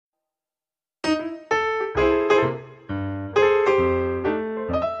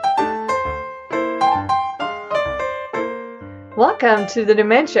Welcome to the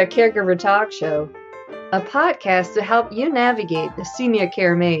Dementia Caregiver Talk Show, a podcast to help you navigate the senior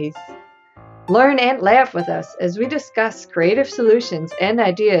care maze. Learn and laugh with us as we discuss creative solutions and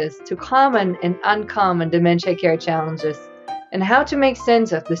ideas to common and uncommon dementia care challenges, and how to make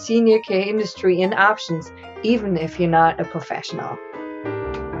sense of the senior care industry and options, even if you're not a professional.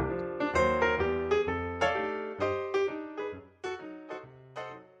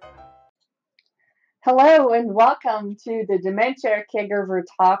 Hello and welcome to the Dementia Caregiver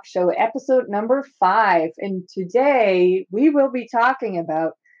Talk Show, episode number 5. And today we will be talking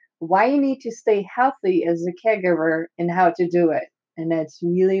about why you need to stay healthy as a caregiver and how to do it. And that's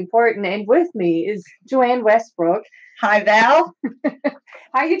really important. And with me is Joanne Westbrook. Hi, Val.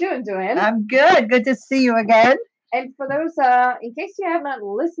 How you doing, Joanne? I'm good. Good to see you again. And for those, in case you have not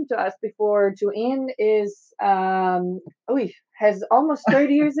listened to us before, Joanne has almost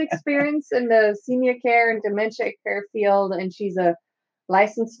 30 years experience in the senior care and dementia care field, and she's a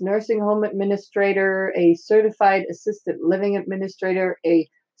licensed nursing home administrator, a certified assisted living administrator, a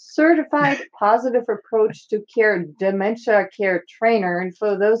certified positive approach to care dementia care trainer. And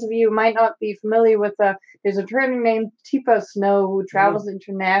for those of you who might not be familiar with there's a trainer named Teepa Snow who travels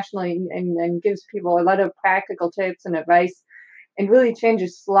internationally and gives people a lot of practical tips and advice and really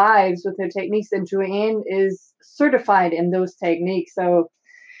changes lives with her techniques. And Joanne is certified in those techniques. So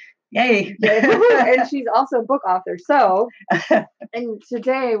yay. And she's also a book author. So, and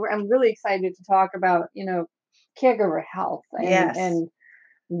today I'm really excited to talk about, caregiver health and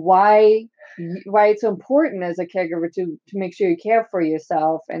why it's so important as a caregiver to make sure you care for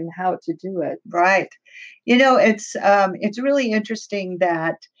yourself and how to do it. Right. It's really interesting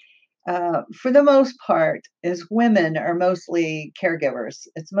that for the most part, as women are mostly caregivers.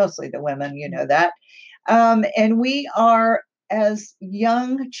 It's mostly the women, you know that. And we are, as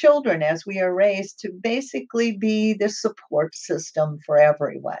young children, as we are raised, to basically be the support system for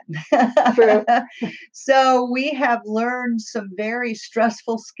everyone. True. So we have learned some very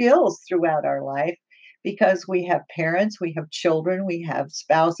stressful skills throughout our life because we have parents, we have children, we have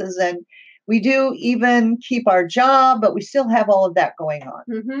spouses, and we do even keep our job, but we still have all of that going on.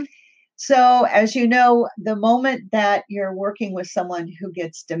 Mm-hmm. So, as you know, the moment that you're working with someone who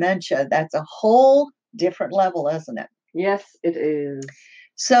gets dementia, that's a whole different level, isn't it? Yes, it is.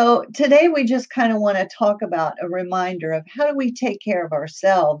 So today we just kind of want to talk about a reminder of how do we take care of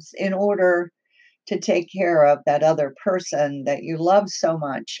ourselves in order to take care of that other person that you love so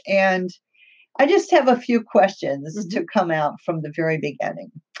much. And I just have a few questions to come out from the very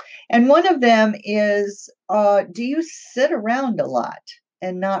beginning. And one of them is, do you sit around a lot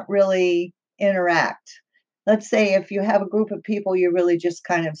and not really interact? Let's say if you have a group of people, you're really just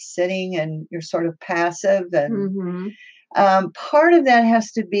kind of sitting and you're sort of passive. And part of that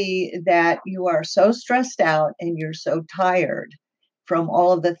has to be that you are so stressed out and you're so tired from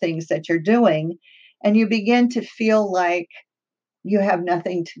all of the things that you're doing. And you begin to feel like you have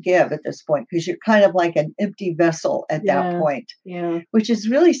nothing to give at this point because you're kind of like an empty vessel at that point, which is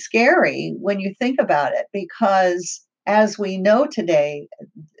really scary when you think about it, because as we know today,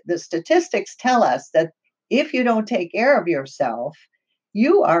 the statistics tell us that if you don't take care of yourself,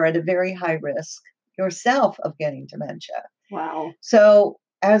 you are at a very high risk yourself of getting dementia. Wow. So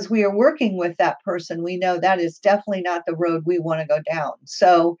as we are working with that person, we know that is definitely not the road we want to go down.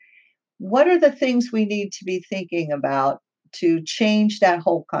 So what are the things we need to be thinking about to change that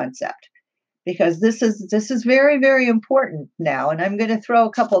whole concept? Because this is very, very important now. And I'm going to throw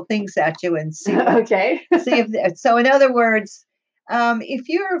a couple of things at you and see. Okay. So in other words, if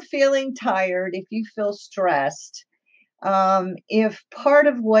you're feeling tired, if you feel stressed, if part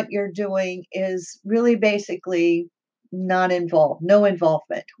of what you're doing is really basically no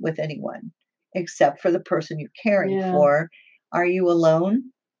involvement with anyone except for the person you're caring for, are you alone?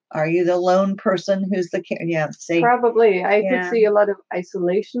 Are you the lone person who's the care? Probably. I could see a lot of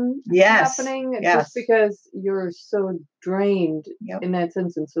isolation happening just because you're so drained in that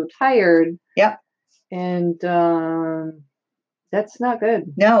sense and so tired. Yep. And that's not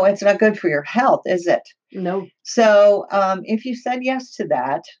good. No, it's not good for your health, is it? No. So if you said yes to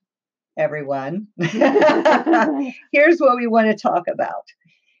that, everyone, here's what we want to talk about.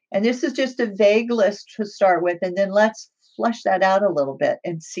 And this is just a vague list to start with, and then let's flesh that out a little bit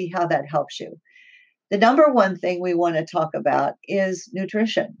and see how that helps you. The number one thing we want to talk about is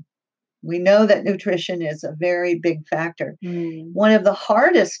nutrition. We know that nutrition is a very big factor. One of the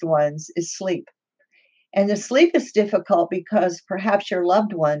hardest ones is sleep. And the sleep is difficult because perhaps your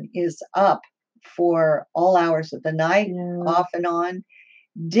loved one is up for all hours of the night, off and on.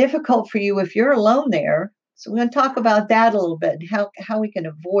 Difficult for you if you're alone there. So we're going to talk about that a little bit and how we can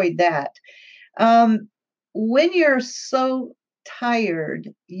avoid that. When you're so tired,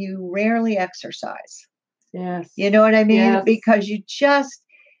 you rarely exercise. Yes. You know what I mean? Yes. Because you just,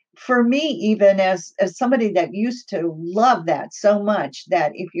 for me, even as somebody that used to love that so much,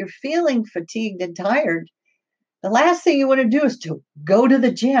 that if you're feeling fatigued and tired, the last thing you want to do is to go to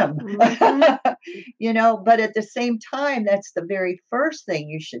the gym. Mhm. You know, but at the same time, that's the very first thing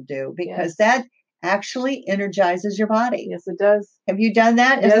you should do, because Yes. that actually energizes your body. Yes, it does. Have you done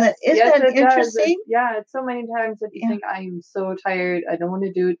that? Yes, Isn't yes, that it does. interesting? It's so many times that you Yeah. think I'm so tired, I don't want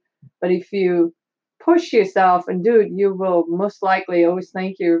to do it. But if you push yourself and do it, you will most likely always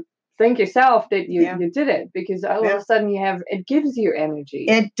thank yourself that Yeah. you did it, because all of Yeah. a sudden it gives you energy.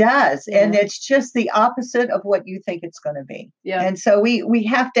 It does. Yeah. And it's just the opposite of what you think it's going to be. Yeah. And so we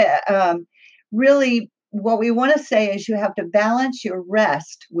have to really, what we want to say is you have to balance your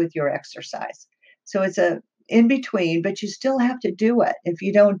rest with your exercise. So it's a in between, but you still have to do it. If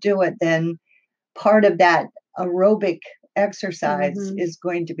you don't do it, then part of that aerobic exercise Mhm. is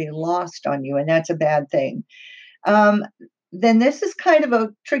going to be lost on you, and that's a bad thing. Um, then this is kind of a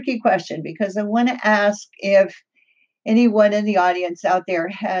tricky question, because I want to ask if anyone in the audience out there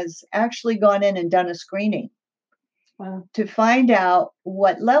has actually gone in and done a screening Wow. to find out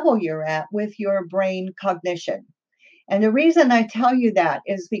what level you're at with your brain cognition. And the reason I tell you that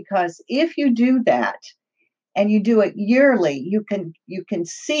is because if you do that, and you do it yearly, you can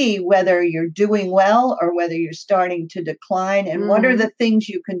see whether you're doing well or whether you're starting to decline, and what are Mhm. the things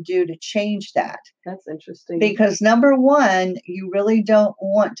you can do to change that. That's interesting. Because number one, you really don't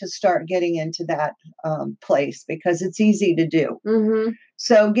want to start getting into that place, because it's easy to do. Mhm.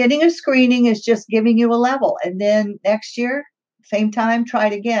 So getting a screening is just giving you a level, and then next year, same time, try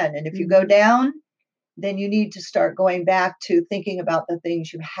it again. And if you go Mhm. down, then you need to start going back to thinking about the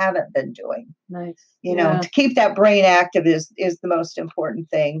things you haven't been doing. Nice. You know, Yeah. to keep that brain active is the most important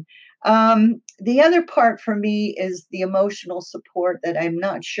thing. The other part for me is the emotional support that I'm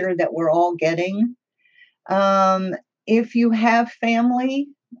not sure that we're all getting. If you have family,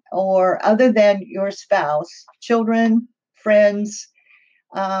 or other than your spouse, children, friends,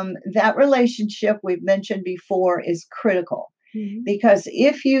 that relationship we've mentioned before is critical. Mhm. Because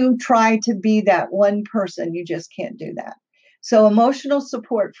if you try to be that one person, you just can't do that. So emotional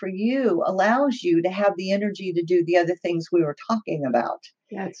support for you allows you to have the energy to do the other things we were talking about.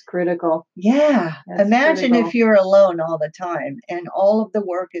 That's critical. Yeah. That's Imagine critical. if you're alone all the time and all of the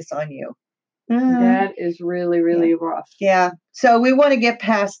work is on you. That is really, really rough. Yeah. So we want to get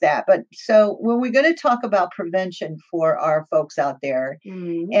past that. But so when we're going to talk about prevention for our folks out there,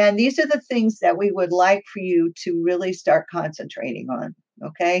 Mhm. and these are the things that we would like for you to really start concentrating on.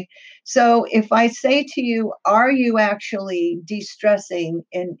 Okay. So if I say to you, are you actually de-stressing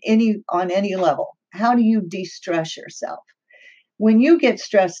on any level? How do you de-stress yourself? When you get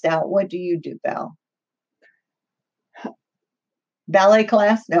stressed out, what do you do, Val? Ballet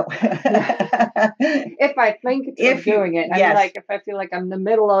class? No. If I think of doing it, I mean, yes. like, if I feel like I'm in the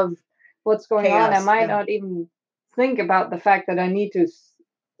middle of what's going on, I Chaos, might yeah. not even think about the fact that I need to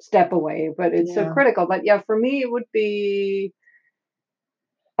step away, but it's so Yeah. critical. But yeah, for me, it would be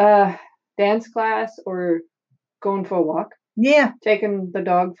dance class, or going for a walk, Yeah. taking the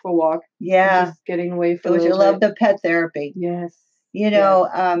dog for a walk, Yeah. just getting away for a Don't you little love bit. the pet therapy? Yes. You know,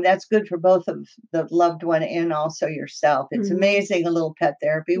 that's good for both of the loved one and also yourself. It's Mhm. amazing, a little pet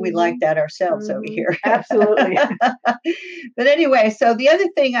therapy. We like that ourselves over Mhm. here. Absolutely. But anyway, so the other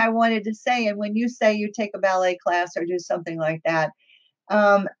thing I wanted to say, and when you say you take a ballet class or do something like that,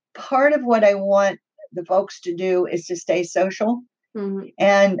 part of what I want the folks to do is to stay social. Mhm.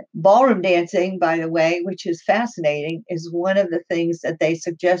 And ballroom dancing, by the way, which is fascinating, is one of the things that they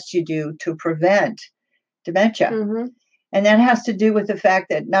suggest you do to prevent dementia. Mhm. And that has to do with the fact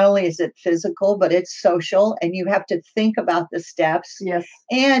that not only is it physical, but it's social, and you have to think about the steps. Yes.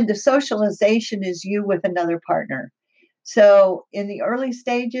 And the socialization is you with another partner. So in the early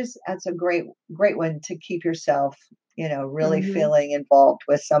stages, that's a great one to keep yourself, really Mhm. feeling involved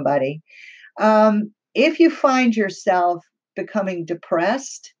with somebody. If you find yourself becoming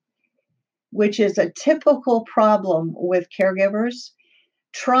depressed, which is a typical problem with caregivers,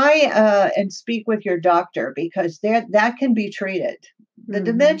 try and speak with your doctor, because that can be treated. The Mhm.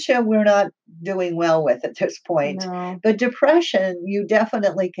 dementia we're not doing well with at this point, No. but depression you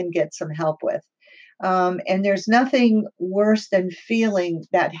definitely can get some help with. And there's nothing worse than feeling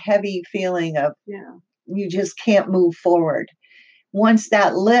that heavy feeling of Yeah. you just can't move forward. Once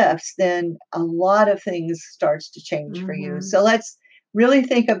that lifts, then a lot of things starts to change for you. Mhm. So let's really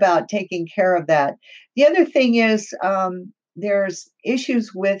think about taking care of that. The other thing is there's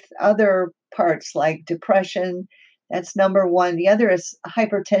issues with other parts like depression. That's number one. The other is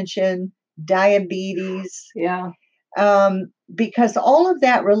hypertension, diabetes. Yeah. because all of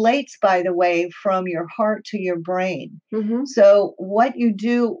that relates, by the way, from your heart to your brain. Mm-hmm. So what you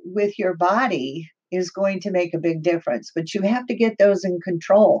do with your body is going to make a big difference, but you have to get those in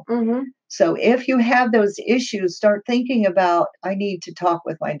control. Mm-hmm. So if you have those issues, start thinking about, I need to talk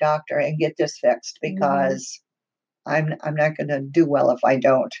with my doctor and get this fixed, because I'm not going to do well if I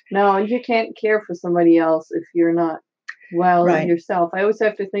don't. No, and you can't care for somebody else if you're not well Right. yourself. I always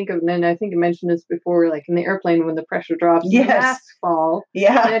have to think of, and I think I mentioned this before, like in the airplane when the pressure drops and the Yes. masks fall.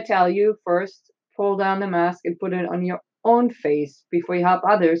 Yeah. They tell you first pull down the mask and put it on your own face before you help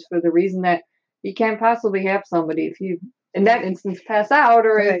others, for the reason that you can't possibly help somebody if you, in that instance, pass out,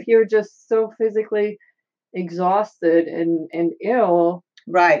 or Right. if you're just so physically exhausted and ill.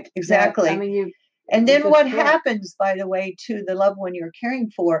 Right. that, Exactly. I mean, you. And you then just what can't. happens, by the way, to the loved one you're caring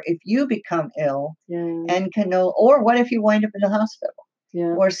for if you become ill Yeah. and can no, or what if you wind up in the hospital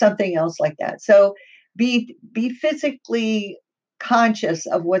Yeah. or something else like that? So be physically conscious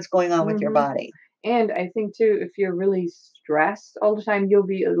of what's going on with your Mhm. body. And I think too, if you're really stressed all the time,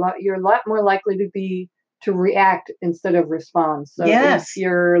 you're a lot more likely to react instead of respond. So Yes. if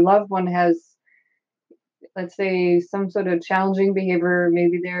your loved one has, let's say, some sort of challenging behavior,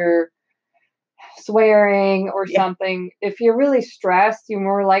 maybe they're swearing or Yeah. something, if you're really stressed, you're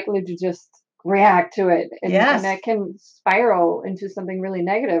more likely to just react to it, and Yes. that can spiral into something really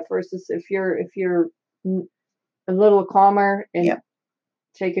negative. Versus if you're a little calmer and Yeah.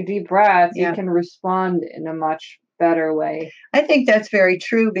 take a deep breath, Yeah. you can respond in a much better way. I think that's very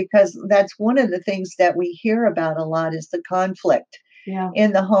true, because that's one of the things that we hear about a lot is the conflict Yeah.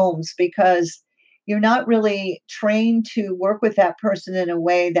 in the homes, because you're not really trained to work with that person in a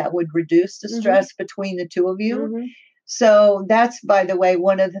way that would reduce the stress between the two of you. Mm-hmm. So that's, by the way,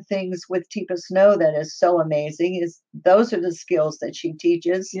 one of the things with Teepa Snow that is so amazing is those are the skills that she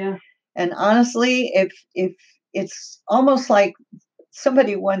teaches. Yeah. And honestly, if it's almost like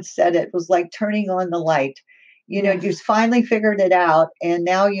somebody once said, it was like turning on the light. You know, Yeah. you finally figured it out, and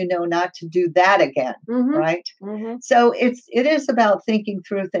now you know not to do that again, Mm-hmm. right? Mm-hmm. So it is about thinking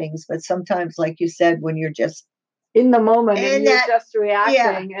through things, but sometimes, like you said, when you're just In the moment and in you're that, just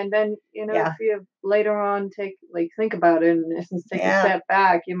reacting, and then yeah, if you later on think about it, and in essence take a yeah, step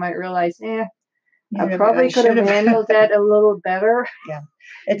back, you might realize, I I probably could have should have. handled that a little better. Yeah,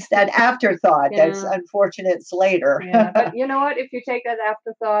 it's that afterthought that's Yeah. unfortunate. It's later. Yeah, but you know what? If you take that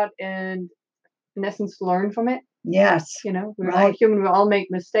afterthought and in essence learn from it, Yes, we're all right, human, we all make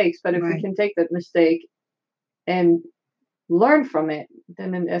mistakes, but if we right, can take that mistake and learn from it,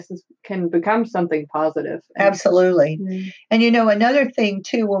 then in essence can become something positive. absolutely. Mm, And another thing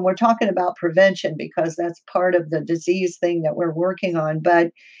too, when we're talking about prevention, because that's part of the disease thing that we're working on,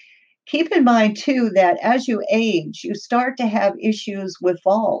 but keep in mind too that as you age, you start to have issues with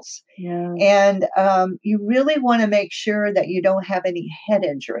falls. yeah. And you really want to make sure that you don't have any head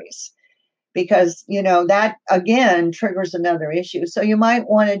injuries, because, that again triggers another issue. So you might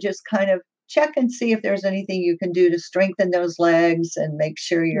want to just kind of check and see if there's anything you can do to strengthen those legs and make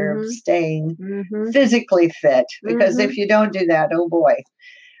sure you're Mhm. staying Mhm. physically fit. Because Mhm. if you don't do that, oh boy.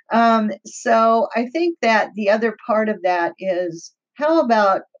 So I think that the other part of that is, how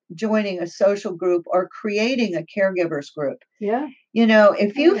about joining a social group or creating a caregivers group? Yeah.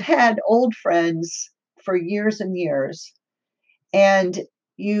 If you've Yeah. had old friends for years and years, and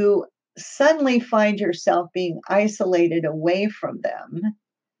you suddenly find yourself being isolated away from them,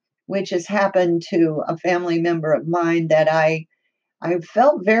 which has happened to a family member of mine, that I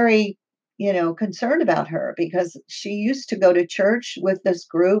felt very, concerned about her, because she used to go to church with this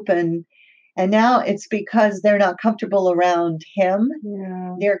group, and now it's because they're not comfortable around him.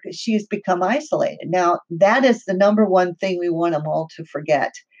 Yeah. She's become isolated. Now, that is the number one thing we want them all to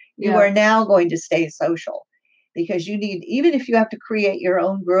forget. You Yeah. are now going to stay social, because you need, even if you have to create your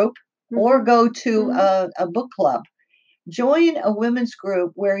own group or Mhm. go to Mhm. a book club, join a women's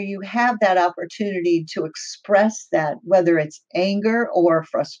group where you have that opportunity to express that, whether it's anger or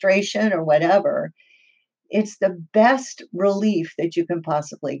frustration or whatever. It's the best relief that you can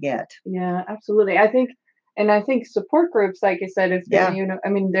possibly get. Yeah, absolutely. I think support groups, like I said, if there, Yeah. I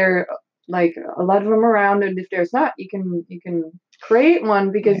mean, there are like a lot of them around, and if there's not, you can create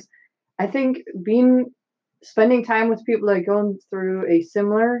one, because I think spending time with people that are going through a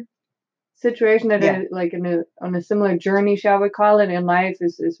similar situation, Yeah. on a similar journey, shall we call it, in life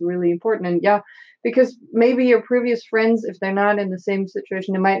is really important. And yeah, because maybe your previous friends, if they're not in the same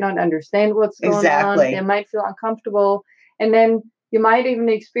situation, they might not understand what's going on, they Exactly. might feel uncomfortable, and then you might even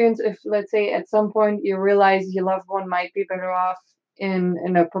experience, if let's say at some point you realize your loved one might be better off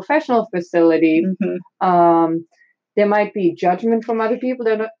in a professional facility, Hmm. there might be judgment from other people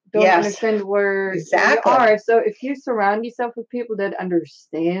don't Yes, understand where you exactly. are. So if you surround yourself with people that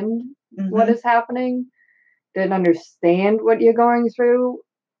understand what Hmm. is happening, that understand what you're going through,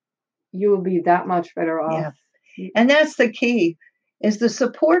 you will be that much better off. Yeah. And that's the key, is the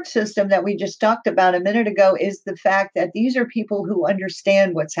support system that we just talked about a minute ago, is the fact that these are people who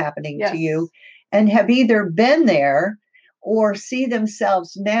understand what's happening to Yes. you and have either been there or see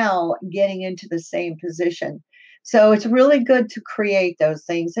themselves now getting into the same position. So it's really good to create those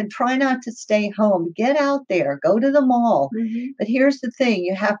things and try not to stay home. Get out there, go to the mall. Mhm. But here's the thing,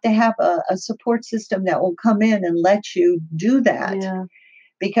 you have to have a support system that will come in and let you do that, Yeah.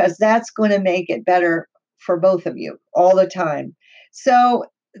 because that's going to make it better for both of you all the time. So,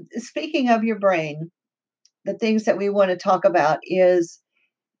 speaking of your brain, the things that we want to talk about is,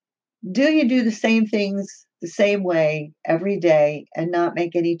 do you do the same things the same way every day and not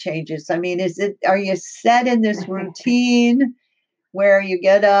make any changes? I mean, are you set in this routine where you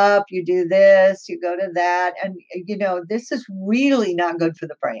get up, you do this, you go to that, and this is really not good for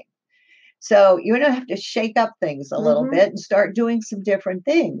the brain. So you're going to have to shake up things a little Mhm. bit and start doing some different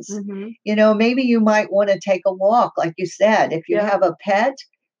things. Mhm. Maybe you might want to take a walk, like you said. If you Yeah. have a pet,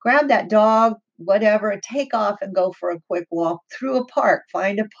 grab that dog, whatever, and take off and go for a quick walk through a park.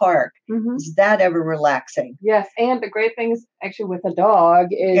 Find a park. Mhm. Is that ever relaxing? Yes, and the great thing is actually with a dog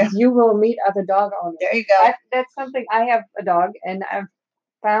Yeah, is you will meet other dog owners. there you go. That's something. I have a dog, and I've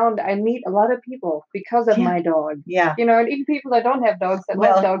found I meet a lot of people because of Yeah, my dog. yeah. And even people that don't have dogs that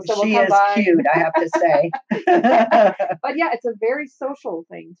like Well, dogs that will she come is by. cute, I have to say. But yeah, it's a very social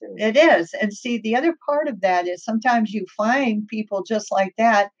thing too. It is. And see, the other part of that is sometimes you find people just like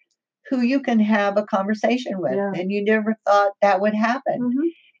that who you can have a conversation with, Yeah. and you never thought that would happen. Mhm.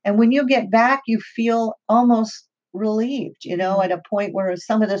 And when you get back, you feel almost relieved, Yeah. at a point where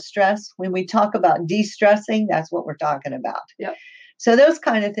some of the stress, when we talk about de-stressing, that's what we're talking about. Yep. So those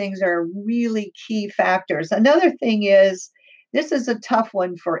kind of things are really key factors. Another thing is, this is a tough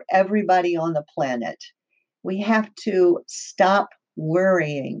one for everybody on the planet. We have to stop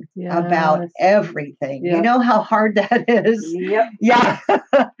worrying about Yes. everything. You Yep. know how hard that is? Yep. Yeah.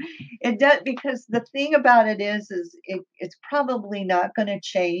 It does, because the thing about it is it's probably not going to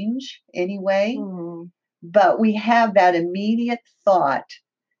change anyway, Mm. but we have that immediate thought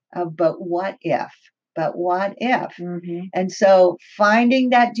of, but what if? But what if? Mhm. And so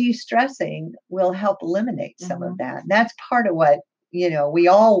finding that de-stressing will help eliminate some of Mhm. that. And that's part of what, we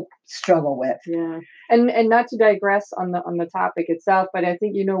all struggle with. Yeah. And not to digress on the topic itself, but I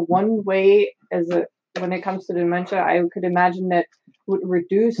think one way when it comes to dementia, I could imagine that would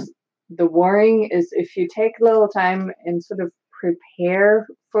reduce the worrying is if you take a little time and sort of prepare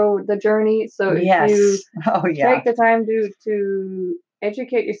for the journey. So if you Yes. Oh, yeah. take the time to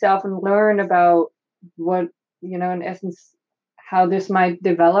educate yourself and learn about what, in essence, how this might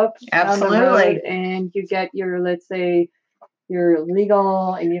develop down the road, Absolutely. and you get your, let's say, your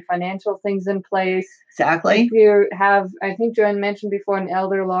legal and your financial things in place. Exactly. If you have, I think Joanne mentioned before, an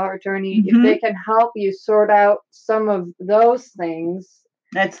elder law attorney, if Mhm. they can help you sort out some of those things,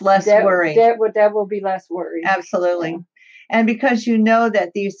 That's less that worry. that will be less worry. Absolutely. Yeah. And because you know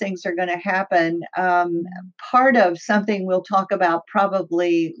that these things are going to happen, part of something we'll talk about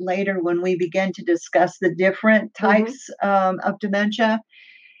probably later when we begin to discuss the different types of dementia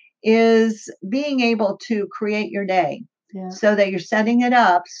is being able to create your day. Yeah. So that you're setting it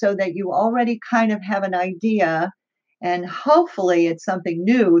up so that you already kind of have an idea, and hopefully it's something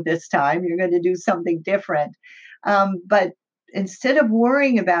new this time. You're going to do something different. But instead of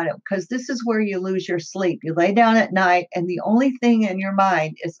worrying about it, because this is where you lose your sleep, you lay down at night and the only thing in your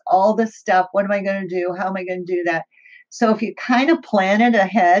mind is all this stuff. What am I going to do? How am I going to do that? So if you kind of plan it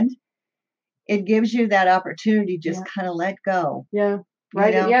ahead, it gives you that opportunity to just kind of let go. Yeah.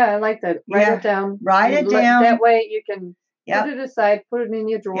 Write it. Yeah, I like that. Write it down. Write it down. That way you can Yep. put it aside, put it in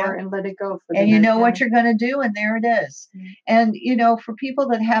your drawer, Yep. and let it go for the And you night. know what you're going to do, and there it is. And for people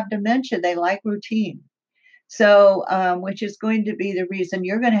that have dementia, they like routine. So, which is going to be the reason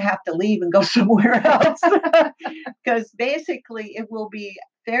you're going to have to leave and go somewhere else, because basically it will be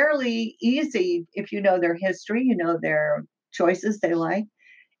fairly easy if you know their history, you know their choices they like,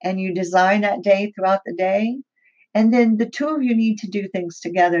 and you design that day throughout the day. And then the two of you need to do things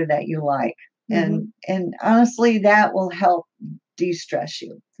together that you like. And honestly, that will help de-stress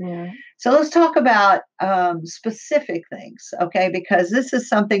you. Yeah. So let's talk about specific things, okay? Because this is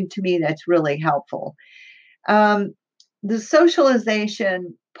something to me that's really helpful. The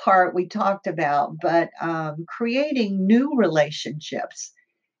socialization part we talked about, but creating new relationships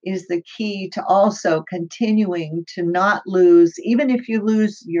is the key to also continuing to not lose, even if you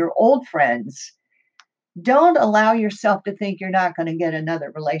lose your old friends, don't allow yourself to think you're not going to get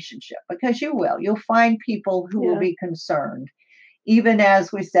another relationship, because you will. You'll find people who will be concerned. Even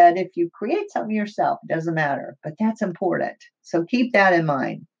as we said, if you create something yourself, it doesn't matter, but that's important. So keep that in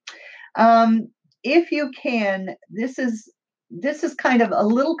mind. If you can, this is kind of a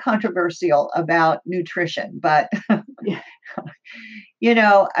little controversial about nutrition, but Yeah.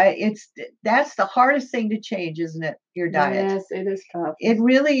 that's the hardest thing to change, isn't it? Your diet. Yes, it is tough. It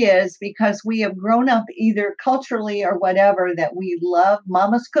really is, because we have grown up either culturally or whatever that we love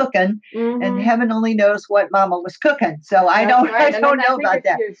mama's cooking, and heaven only knows what mama was cooking. So I don't know about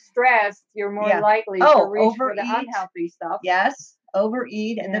that. If you're stressed, you're more likely to reach for the unhealthy stuff. Yes,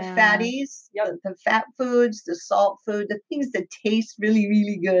 overeat, and the fatties, the fat foods, the salt food, the things that taste really,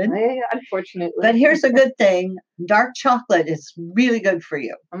 really good. Unfortunately. But here's a good thing. Dark chocolate is really good for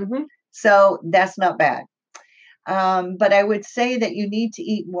you. So that's not bad. But I would say that you need to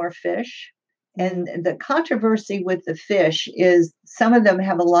eat more fish. And the controversy with the fish is some of them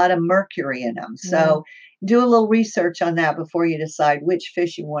have a lot of mercury in them. So do a little research on that before you decide which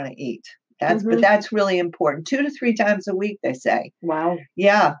fish you want to eat. But that's really important. 2 to 3 times a week, they say. Wow.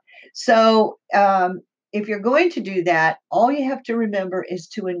 Yeah. So if you're going to do that, all you have to remember is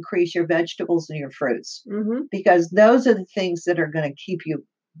to increase your vegetables and your fruits, because those are the things that are going to keep you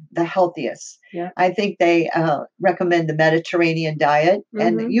the healthiest. I think they recommend the Mediterranean diet,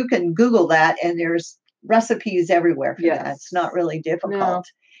 and you can Google that, and there's recipes everywhere for that. It's not really difficult. No.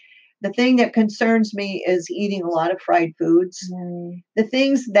 The thing that concerns me is eating a lot of fried foods. The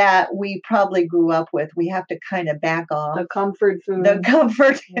things that we probably grew up with, we have to kind of back off. The comfort food. The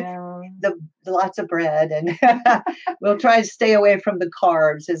comfort, the lots of bread, and we'll try to stay away from the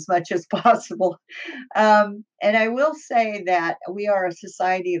carbs as much as possible. And I will say that we are a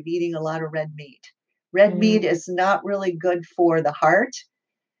society of eating a lot of red meat. Red meat is not really good for the heart.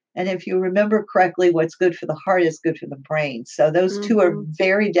 And if you remember correctly, what's good for the heart is good for the brain. So those two are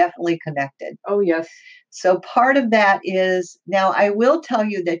very definitely connected. Oh, yes. So part of that is, now I will tell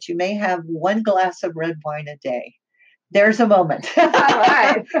you that you may have 1 glass of red wine a day. There's a moment. All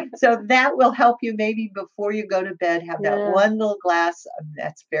right. So that will help you maybe before you go to bed, have that 1 little glass.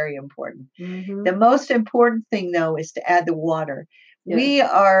 That's very important. The most important thing, though, is to add the water. We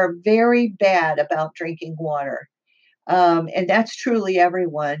are very bad about drinking water. And that's truly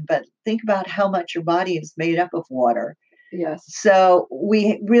everyone, but think about how much your body is made up of water. Yes. So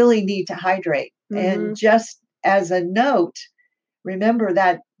we really need to hydrate. And just as a note, remember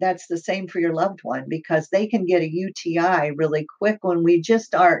that that's the same for your loved one, because they can get a UTI really quick when we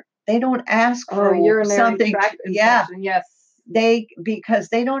just aren't, they don't ask for something. Yes. Because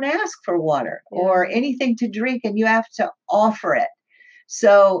they don't ask for water or anything to drink, and you have to offer it.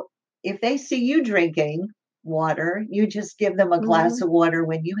 So if they see you drinking water, you just give them a glass of water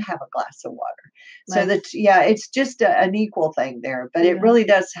when you have a glass of water. So that, it's just an equal thing there, but it really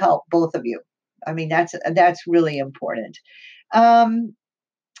does help both of you. I mean, that's really important.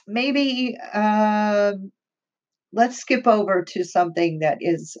 Maybe let's skip over to something that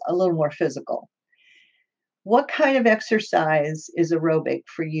is a little more physical. What kind of exercise is aerobic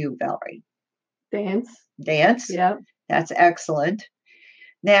for you, Valerie? Dance? Yeah. That's excellent.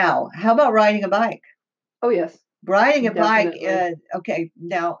 Now, how about riding a bike? Oh, yes. Riding a bike. Okay.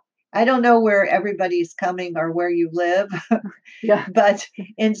 Now, I don't know where everybody's coming or where you live, but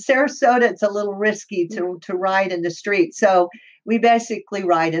in Sarasota, it's a little risky to ride in the street. So we basically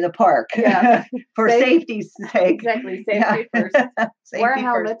ride in the park for safety's sake. Exactly. Safety first. Wear a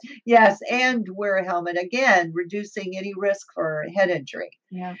helmet. Yes. And wear a helmet. Again, reducing any risk for head injury.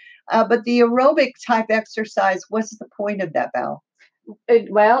 Yeah. But the aerobic type exercise, what's the point of that, Val?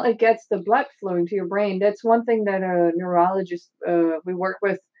 It gets the blood flowing to your brain. That's one thing that a neurologist we work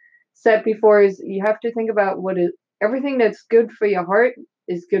with said before, is you have to think about everything that's good for your heart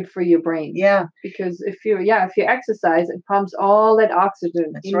is good for your brain. Yeah. Because if you exercise, it pumps all that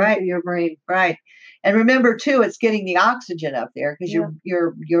oxygen into your brain. Right. And remember too, it's getting the oxygen up there, because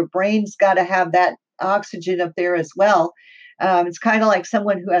your brain's got to have that oxygen up there as well. It's kind of like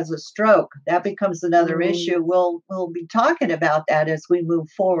someone who has a stroke. That becomes another issue. We'll be talking about that as we move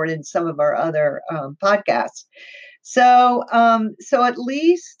forward in some of our other podcasts. So at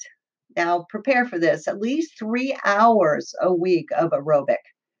least, now prepare for this, at least 3 hours a week of aerobic.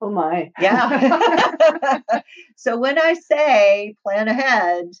 Oh my. Yeah. So when I say plan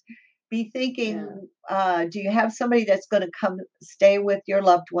ahead, be thinking, do you have somebody that's going to come stay with your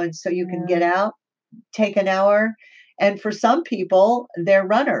loved one so you can get out, take an hour? And for some people, they're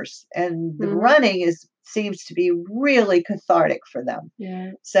runners, and the running seems to be really cathartic for them.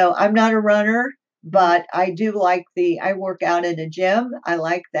 Yeah. So I'm not a runner, But I do like I work out in a gym. I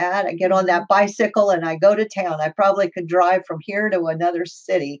like that. I get on that bicycle and I go to town. I probably could drive from here to another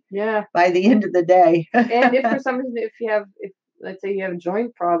city Yeah. by the end of the day. And if for some reason, if let's say you have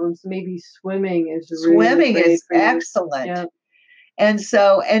joint problems, maybe swimming is really Swimming great is for you. excellent. Yeah. And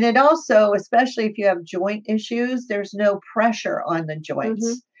so, and it also, especially if you have joint issues, there's no pressure on the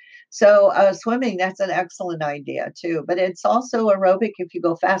joints. So, swimming, that's an excellent idea too. But it's also aerobic if you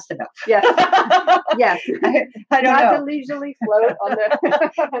go fast enough. Yes. Yes. I don't Not know. to leisurely float on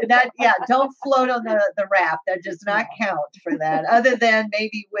the. Yeah, don't float on the raft. That does not count for that, other than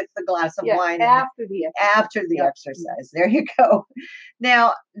maybe with the glass of wine after the exercise. after the exercise. There you go.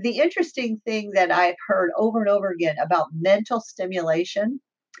 Now, the interesting thing that I've heard over and over again about mental stimulation,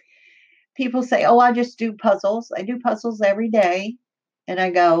 people say, "Oh, I just do puzzles. I do puzzles every day." And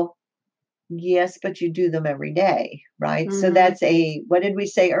I go, "Yes, but you do them every day, right?" So that's what did we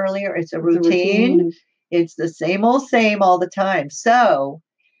say earlier? It's a routine. It's the same all the time. So,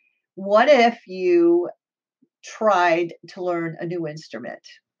 what if you tried to learn a new instrument?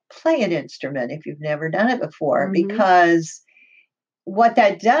 Play an instrument if you've never done it before, because what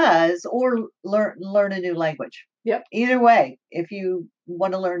that does, or learn a new language. Yep. Either way, if you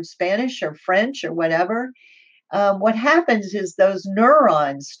want to learn Spanish or French or whatever, what happens is those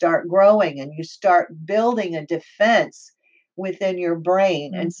neurons start growing and you start building a defense within your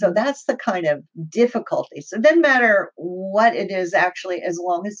brain. And so that's the kind of difficulty. So it doesn't matter what it is actually, as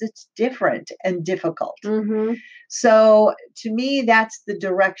long as it's different and difficult. So to me, that's the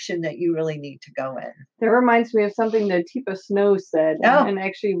direction that you really need to go in. That reminds me of something that Teepa Snow said. And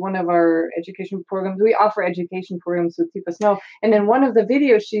actually one of our education programs, we offer education programs with Teepa Snow. And in one of the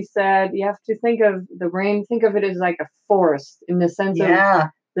videos, she said, you have to think of the brain, think of it as like a forest, in the sense of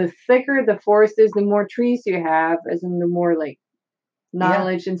the thicker the forest is, the more trees you have, as in the more like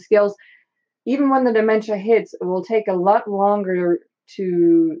knowledge and skills. Even when the dementia hits, it will take a lot longer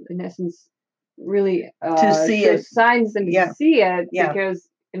to, in essence, really to see show it. signs than to see it, because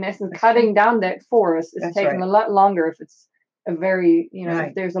in essence, cutting down that forest is taking a lot longer if it's a very,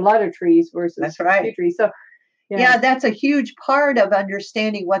 if there's a lot of trees versus a few trees. So yeah, that's a huge part of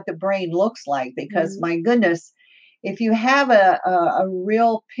understanding what the brain looks like, because my goodness, if you have a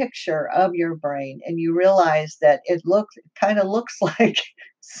real picture of your brain and you realize that it kind of looks like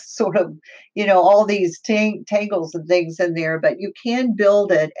sort of, all these tangles and things in there, but you can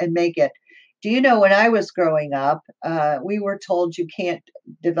build it and make it. Do you know, when I was growing up, we were told you can't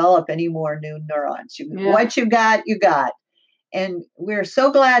develop any more new neurons. What you got, you got. And we're so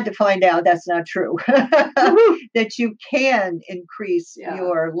glad to find out that's not true, that you can increase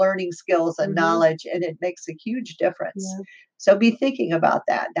your learning skills and knowledge, and it makes a huge difference. So be thinking about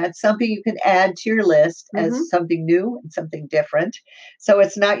that. That's something you can add to your list as something new and something different. So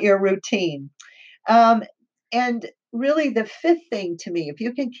it's not your routine. And really, the fifth thing to me, if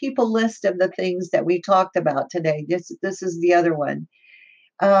you can keep a list of the things that we talked about today, this is the other one.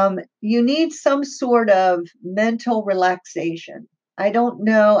 You need some sort of mental relaxation. I don't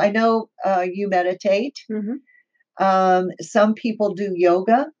know. I know you meditate. Some people do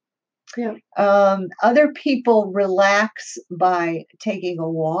yoga. Other people relax by taking a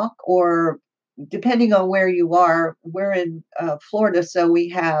walk, or depending on where you are. We're in Florida, so we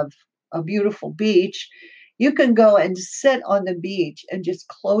have a beautiful beach. You can go and sit on the beach and just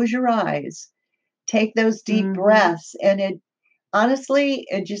close your eyes, take those deep breaths, and honestly,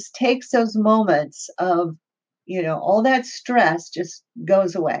 it just takes those moments of, all that stress just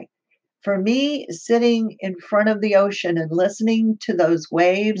goes away. For me, sitting in front of the ocean and listening to those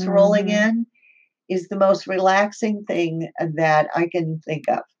waves rolling in is the most relaxing thing that I can think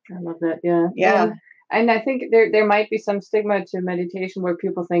of. I love that. Yeah. And I think there might be some stigma to meditation where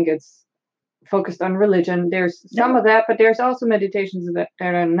people think it's focused on religion. There's some of that, but there's also meditations that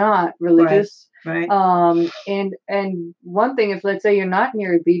are not religious. Right. And one thing, if let's say you're not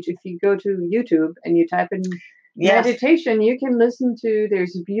near a beach, if you go to YouTube and you type in meditation, you can listen to,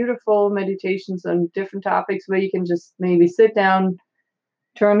 there's beautiful meditations on different topics where you can just maybe sit down,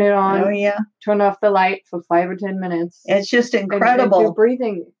 turn it on, turn off the light for 5 or 10 minutes. It's just incredible. And do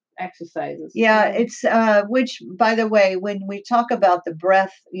breathing exercises. It's which, by the way, when we talk about the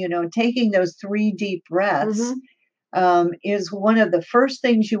breath, taking those 3 deep breaths is one of the first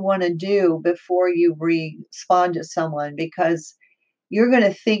things you want to do before you respond to someone, because you're going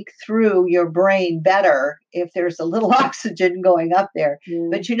to think through your brain better if there's a little oxygen going up there.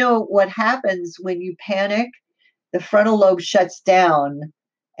 But what happens when you panic? The frontal lobe shuts down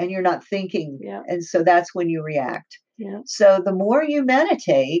and you're not thinking. And so that's when you react. So the more you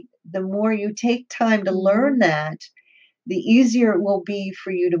meditate, the more you take time to learn that, the easier it will be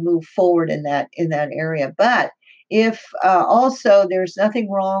for you to move forward in that area. But if also there's nothing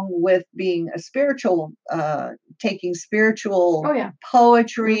wrong with being a spiritual, taking spiritual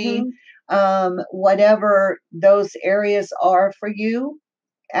poetry, whatever those areas are for you,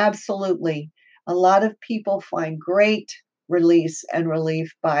 absolutely. A lot of people find great release and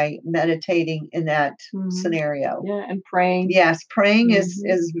relief by meditating in that scenario. Yeah, and praying. Yes, praying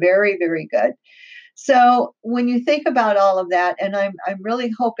is very, very good. So when you think about all of that, and I'm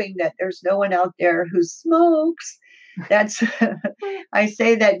really hoping that there's no one out there who smokes. That's I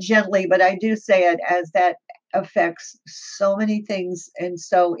say that gently, but I do say it as that affects so many things. And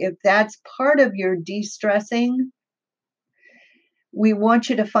so if that's part of your de-stressing, we want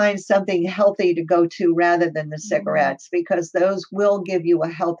you to find something healthy to go to rather than the cigarettes, because those will give you a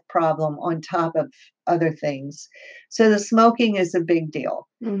health problem on top of other things. So the smoking is a big deal.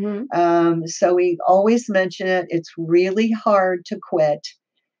 So we always mention it. It's really hard to quit.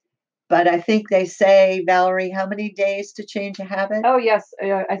 But I think they say, Valerie, how many days to change a habit? Oh, yes.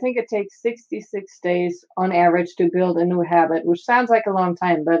 I think it takes 66 days on average to build a new habit, which sounds like a long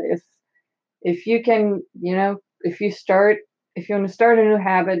time. But if you can, if you want to start a new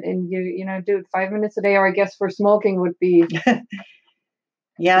habit and you do it 5 minutes a day, or I guess for smoking would be,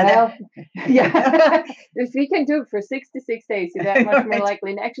 yeah. If you can do it for 66 days, you're that much more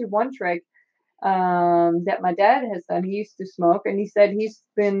likely. And actually, one trick that my dad has done, he used to smoke, and he said he's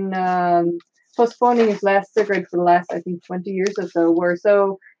been postponing his last cigarette for the last, I think, 20 years or so.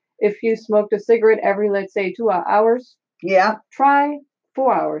 So if you smoked a cigarette every, let's say, 2 hours, try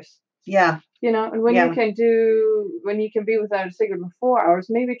 4 hours. Yeah. And when you can be without a cigarette for 4 hours,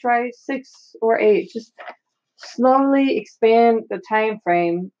 maybe try 6 or 8. Just slowly expand the time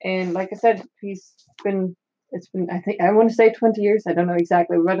frame. And like I said, it's been, I think, I want to say 20 years. I don't know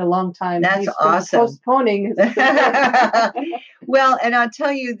exactly, but a long time. That's awesome. Postponing. Well, and I'll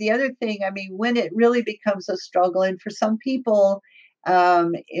tell you the other thing, I mean, when it really becomes a struggle, and for some people,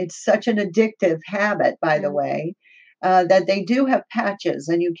 it's such an addictive habit, by the way, that they do have patches,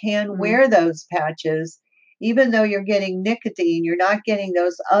 and you can wear those patches, even though you're getting nicotine, you're not getting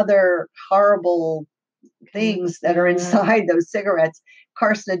those other horrible things that are inside those cigarettes,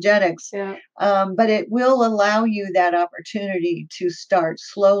 carcinogenics. But it will allow you that opportunity to start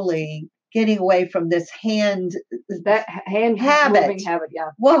slowly getting away from this hand habit.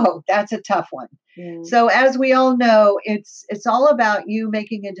 Whoa, that's a tough one. So as we all know, it's all about you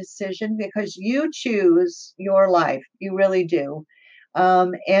making a decision, because you choose your life. You really do.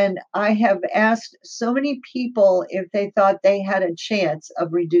 And I have asked so many people if they thought they had a chance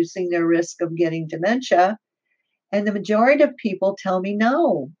of reducing their risk of getting dementia. And the majority of people tell me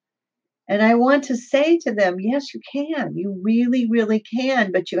no. And I want to say to them, yes, you can. You really, really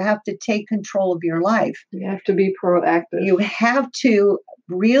can. But you have to take control of your life. You have to be proactive. You have to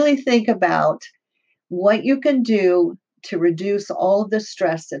really think about what you can do to reduce all of the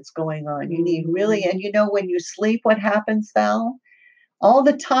stress that's going on. You need really, and when you sleep, what happens, Val? All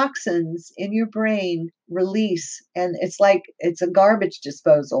the toxins in your brain release, and it's like it's a garbage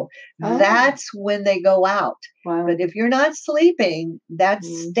disposal. That's when they go out. But if you're not sleeping, that's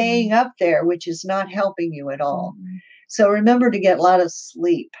staying up there, which is not helping you at all. So remember to get a lot of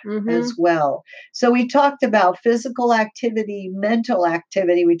sleep as well. So we talked about physical activity, mental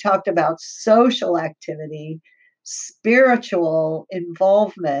activity. We talked about social activity, spiritual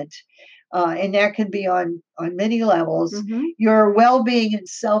involvement. And that can be on many levels. Your well-being and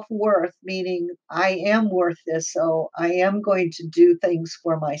self-worth, meaning I am worth this, so I am going to do things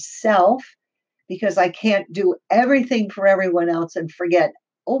for myself, because I can't do everything for everyone else and forget,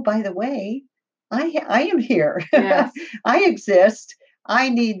 oh, by the way, I am here. Yes. I exist. I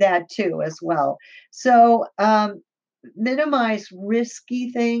need that too as well. So minimize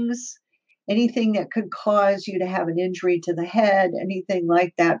risky things. Anything that could cause you to have an injury to the head, anything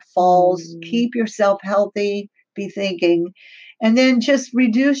like that, falls. Keep yourself healthy, be thinking, and then just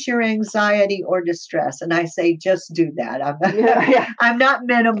reduce your anxiety or distress. And I say, just do that. I'm not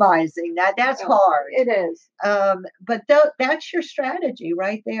minimizing that. That's hard. It is. But that's your strategy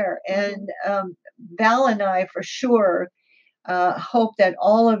right there. And Val and I, for sure, hope that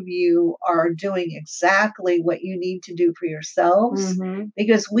all of you are doing exactly what you need to do for yourselves,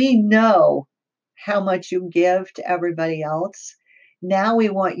 because we know how much you give to everybody else. Now we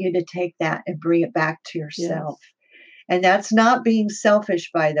want you to take that and bring it back to yourself. And that's not being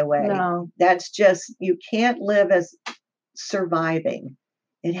selfish, by the way. No. That's just, you can't live as surviving.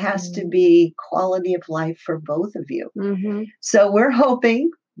 It has to be quality of life for both of you. So we're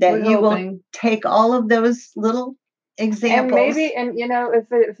hoping that you will take all of those little And examples. maybe, and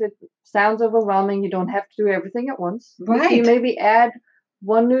if it sounds overwhelming, you don't have to do everything at once. You Right. maybe add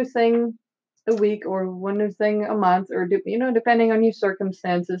one new thing a week or one new thing a month, or depending on your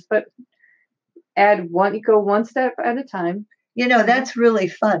circumstances. But you go one step at a time. That's really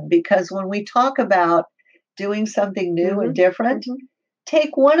fun because when we talk about doing something new and different,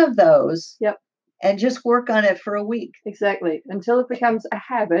 take one of those. Yep. And just work on it for a week. Exactly. Until it becomes a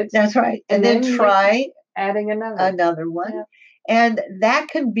habit. That's right. And then try adding another one. Yeah. And that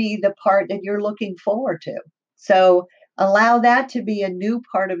can be the part that you're looking forward to. So allow that to be a new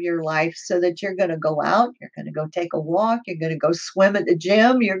part of your life so that you're going to go out, you're going to go take a walk, you're going to go swim at the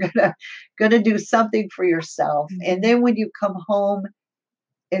gym, you're going to do something for yourself. And then when you come home,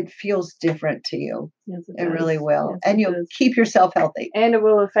 it feels different to you. Yes, it really will. Yes, and you'll keep yourself healthy. And it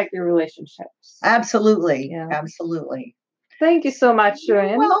will affect your relationships. Absolutely. Yeah. Absolutely. Thank you so much,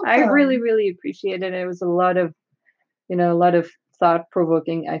 Joanne. I welcome. really, really appreciate it. It was a lot of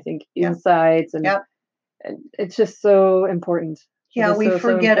thought-provoking, I think, insights, and it's just so important. Yeah, we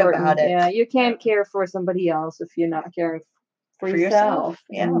forget about it. Yeah, you can't care for somebody else if you're not caring for yourself.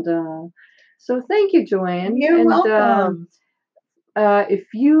 Yeah. And so thank you, Joanne. You're welcome.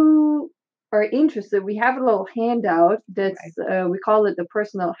 If you are interested, we have a little handout that's we call it the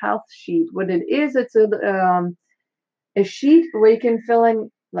personal health sheet. What it is, it's a sheet where you can fill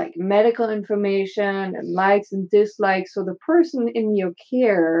in like medical information and likes and dislikes, so the person in your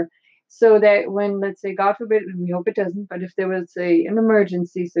care, so that when, let's say, God forbid, and we hope it doesn't, but if there was an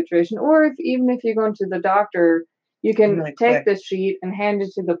emergency situation, or even if you're going to the doctor, you can take this sheet and hand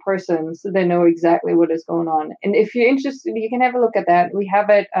it to the person so they know exactly what is going on. And if you're interested, you can have a look at that. We have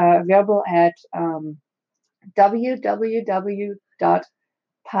it available at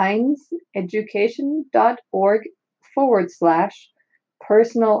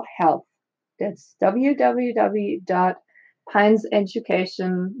www.pineseducation.org/personal health. That's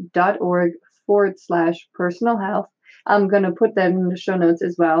www.pineseducation.org/personal health. I'm going to put that in the show notes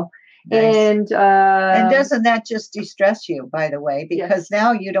as well. Nice. And doesn't that just de-stress you, by the way? Because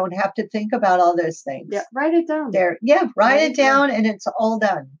now you don't have to think about all those things. Yeah, write it down. Write it down and it's all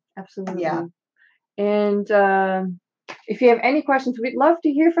done. Absolutely. Yeah. And if you have any questions, we'd love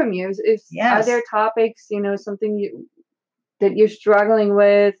to hear from you. Are there topics, something that you're struggling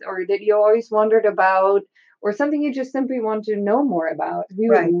with, or that you always wondered about, or something you just simply want to know more about? We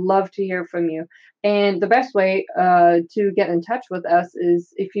would love to hear from you. And the best way to get in touch with us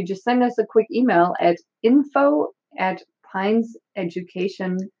is if you just send us a quick email at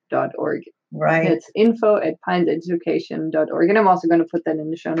info@pineseducation.org. Right. It's info@pineseducation.org. And I'm also going to put that in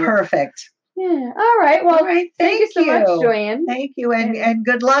the show notes. Perfect. Yeah. All right. Well, thank you so much, Joanne. Thank you. And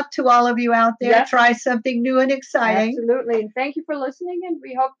good luck to all of you out there. Yes. Try something new and exciting. Absolutely. And thank you for listening. And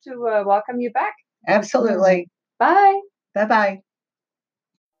we hope to welcome you back. Absolutely. Bye. Bye-bye.